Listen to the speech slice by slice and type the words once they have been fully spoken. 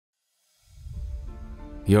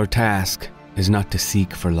Your task is not to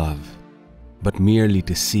seek for love, but merely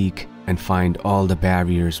to seek and find all the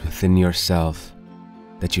barriers within yourself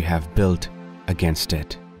that you have built against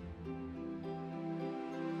it.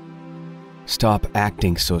 Stop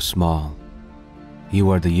acting so small. You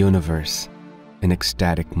are the universe in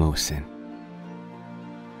ecstatic motion.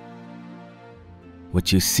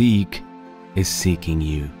 What you seek is seeking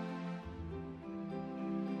you.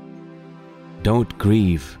 Don't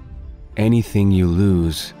grieve. Anything you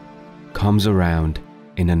lose comes around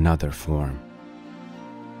in another form.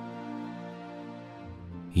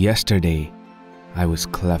 Yesterday, I was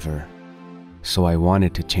clever, so I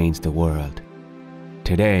wanted to change the world.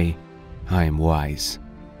 Today, I am wise,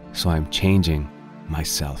 so I'm changing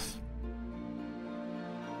myself.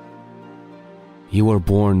 You were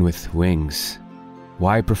born with wings.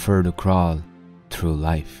 Why prefer to crawl through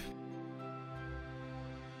life?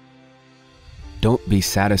 Don't be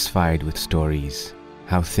satisfied with stories,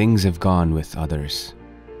 how things have gone with others.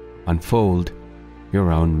 Unfold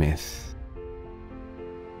your own myth.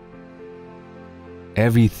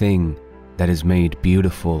 Everything that is made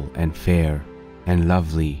beautiful and fair and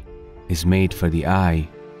lovely is made for the eye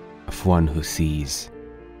of one who sees.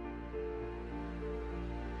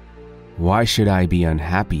 Why should I be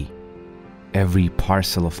unhappy? Every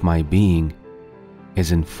parcel of my being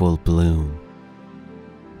is in full bloom.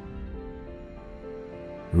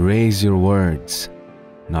 Raise your words,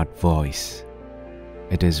 not voice.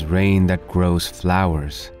 It is rain that grows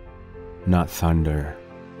flowers, not thunder.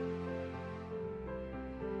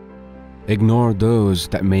 Ignore those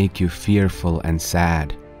that make you fearful and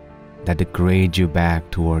sad, that degrade you back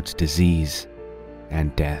towards disease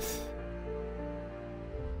and death.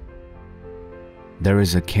 There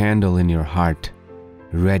is a candle in your heart,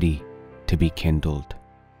 ready to be kindled.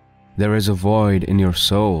 There is a void in your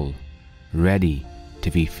soul, ready to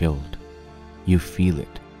be filled. You feel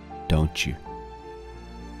it, don't you?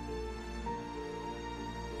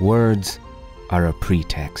 Words are a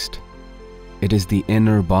pretext. It is the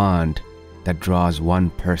inner bond that draws one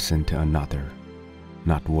person to another,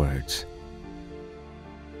 not words.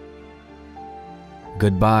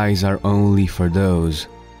 Goodbyes are only for those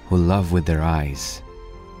who love with their eyes,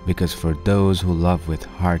 because for those who love with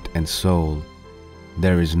heart and soul,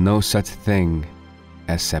 there is no such thing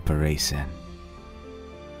as separation.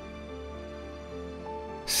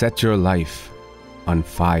 Set your life on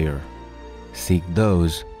fire. Seek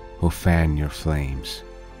those who fan your flames.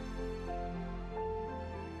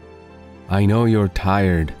 I know you're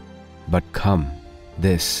tired, but come,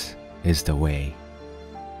 this is the way.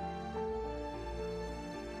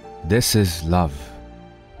 This is love,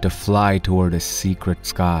 to fly toward a secret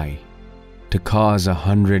sky, to cause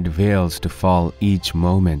 100 veils to fall each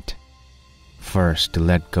moment, first to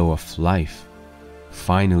let go of life,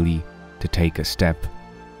 finally to take a step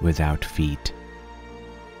without feet.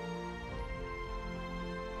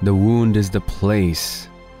 The wound is the place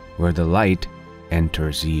where the light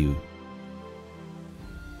enters you.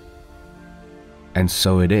 And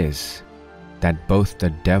so it is that both the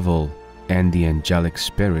devil and the angelic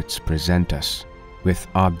spirits present us with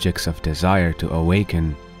objects of desire to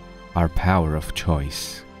awaken our power of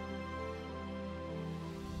choice.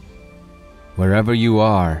 Wherever you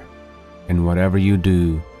are and whatever you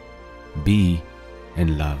do, be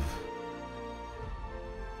in love.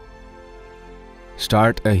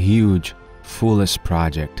 Start a huge, foolish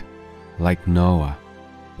project like Noah.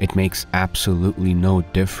 It makes absolutely no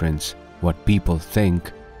difference what people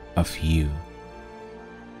think of you.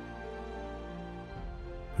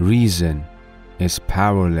 Reason is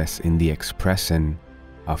powerless in the expression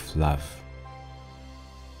of love.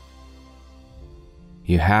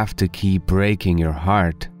 You have to keep breaking your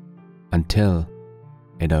heart until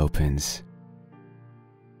it opens.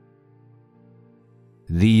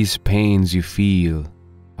 These pains you feel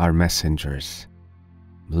are messengers.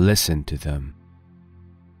 Listen to them.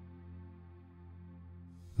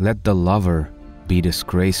 Let the lover be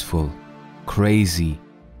disgraceful, crazy,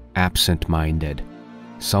 absent-minded.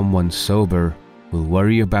 Someone sober will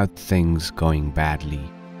worry about things going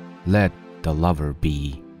badly. Let the lover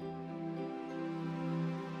be.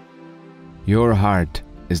 Your heart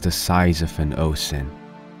is the size of an ocean.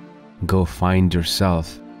 Go find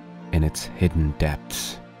yourself in its hidden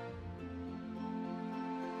depths.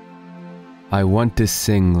 I want to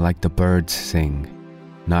sing like the birds sing,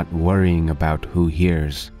 not worrying about who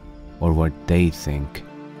hears or what they think.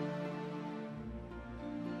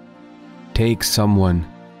 Take someone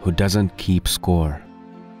who doesn't keep score,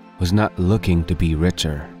 who's not looking to be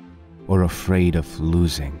richer or afraid of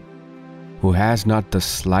losing, who has not the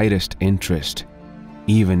slightest interest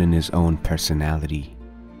even in his own personality.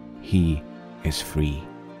 He is free.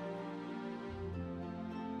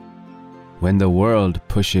 When the world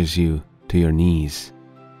pushes you to your knees,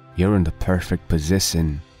 you're in the perfect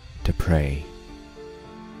position to pray.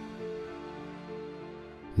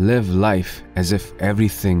 Live life as if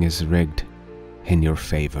everything is rigged in your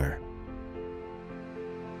favor.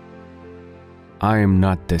 I am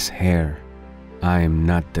not this hair, I am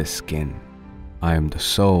not this skin, I am the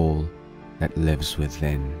soul that lives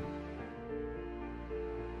within.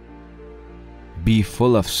 Be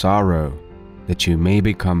full of sorrow, that you may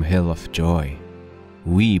become hill of joy.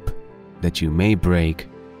 Weep, that you may break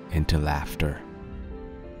into laughter.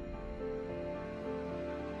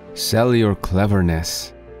 Sell your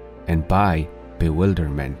cleverness and buy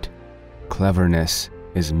bewilderment. Cleverness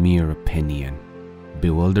is mere opinion.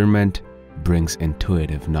 Bewilderment brings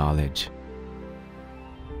intuitive knowledge.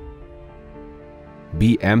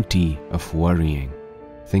 Be empty of worrying.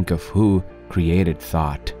 Think of who created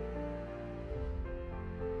thought.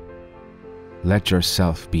 Let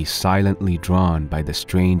yourself be silently drawn by the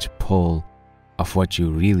strange pull of what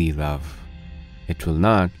you really love. It will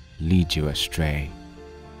not lead you astray.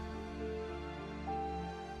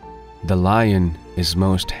 The lion is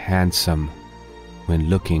most handsome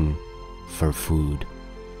when looking for food.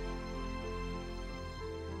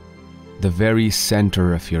 The very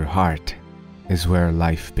center of your heart is where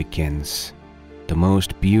life begins, the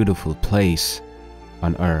most beautiful place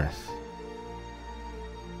on earth.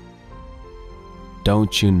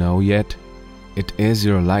 Don't you know yet? It is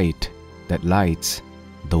your light that lights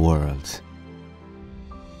the world.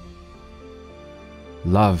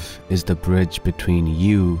 Love is the bridge between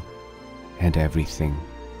you and everything.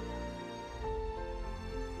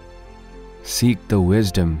 Seek the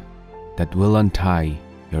wisdom that will untie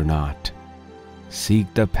your knot.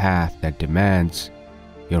 Seek the path that demands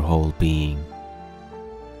your whole being.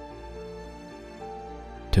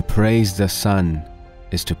 To praise the sun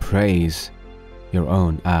is to praise your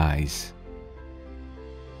own eyes.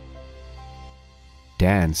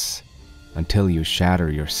 Dance until you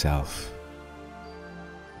shatter yourself.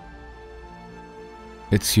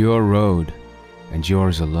 It's your road and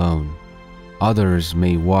yours alone. Others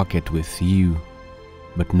may walk it with you,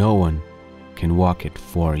 but no one can walk it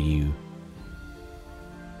for you.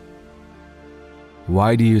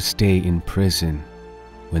 Why do you stay in prison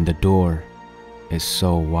when the door is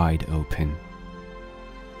so wide open?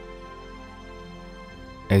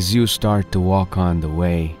 As you start to walk on the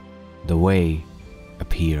way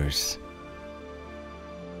appears.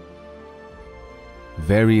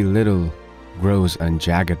 Very little grows on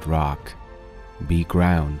jagged rock. Be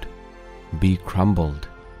ground, be crumbled,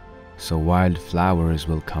 so wild flowers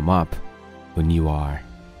will come up when you are.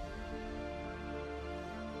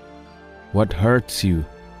 What hurts you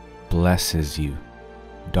blesses you.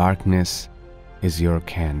 Darkness is your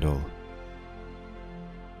candle.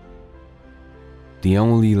 The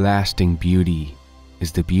only lasting beauty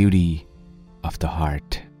is the beauty of the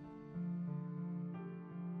heart.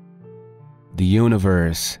 The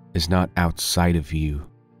universe is not outside of you.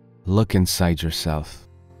 Look inside yourself.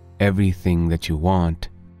 Everything that you want,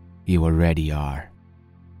 you already are.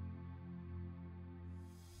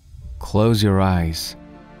 Close your eyes,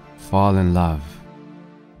 fall in love,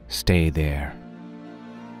 stay there.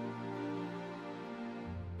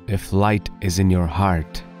 If light is in your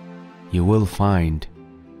heart, you will find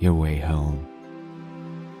your way home.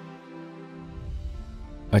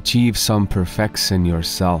 Achieve some perfection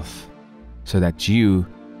yourself so that you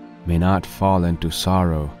may not fall into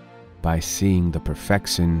sorrow by seeing the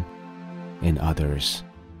perfection in others.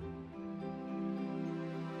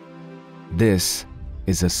 This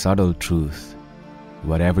is a subtle truth.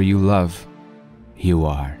 Whatever you love, you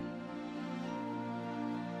are.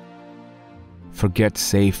 Forget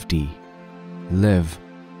safety. Live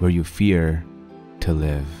where you fear to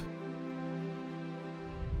live.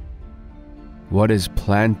 What is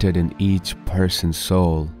planted in each person's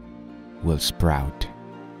soul will sprout.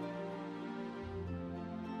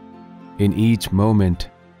 In each moment,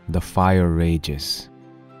 the fire rages.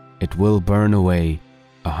 It will burn away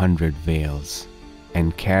 100 veils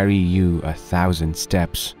and carry you 1,000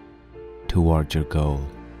 steps toward your goal.